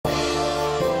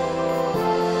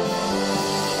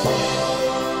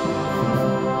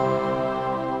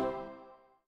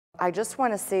I just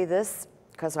want to say this,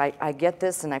 because I get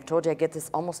this, and I've told you I get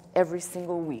this almost every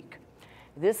single week.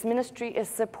 This ministry is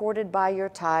supported by your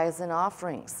tithes and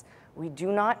offerings. We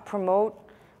do not promote,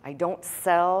 I don't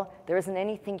sell, there isn't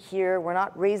anything here, we're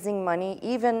not raising money.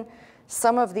 Even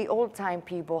some of the old-time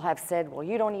people have said, well,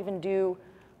 you don't even do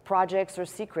projects or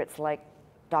secrets like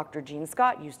Dr. Gene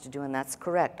Scott used to do, and that's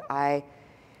correct. I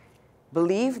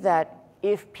believe that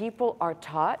if people are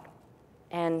taught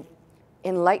and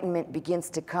enlightenment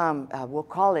begins to come, we'll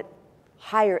call it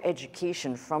higher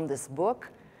education from this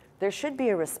book, there should be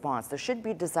a response. There should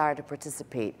be desire to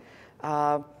participate.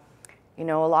 You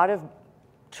know, a lot of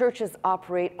churches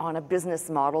operate on a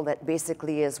business model that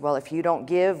basically is, well, if you don't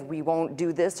give, we won't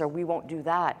do this or we won't do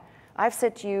that. I've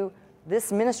said to you,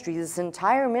 this ministry, this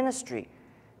entire ministry,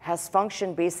 has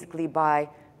functioned basically by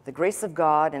the grace of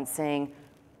God and saying,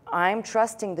 I'm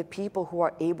trusting the people who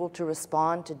are able to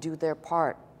respond to do their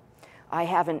part. I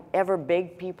haven't ever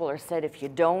begged people or said, if you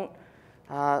don't.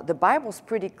 The Bible's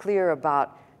pretty clear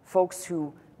about folks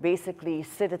who basically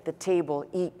sit at the table,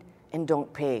 eat, and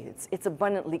don't pay. It's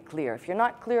abundantly clear. If you're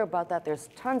not clear about that, there's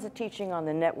tons of teaching on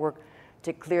the network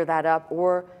to clear that up,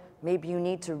 or maybe you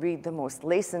need to read the most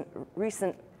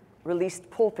recent released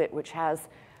Pulpit, which has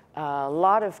a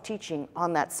lot of teaching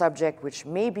on that subject, which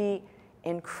may be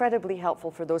incredibly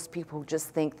helpful for those people who just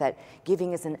think that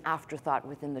giving is an afterthought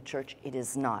within the church. It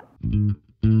is not.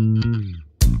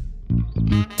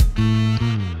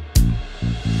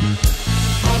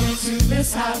 To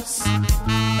this house,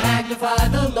 magnify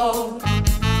the Lord,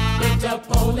 lift up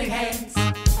holy hands,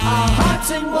 our hearts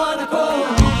in one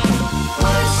accord,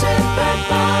 worship and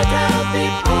bow down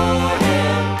before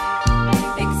Him,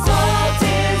 exalt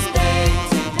His name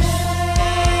today.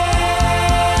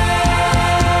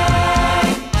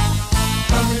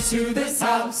 Come into this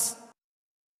house.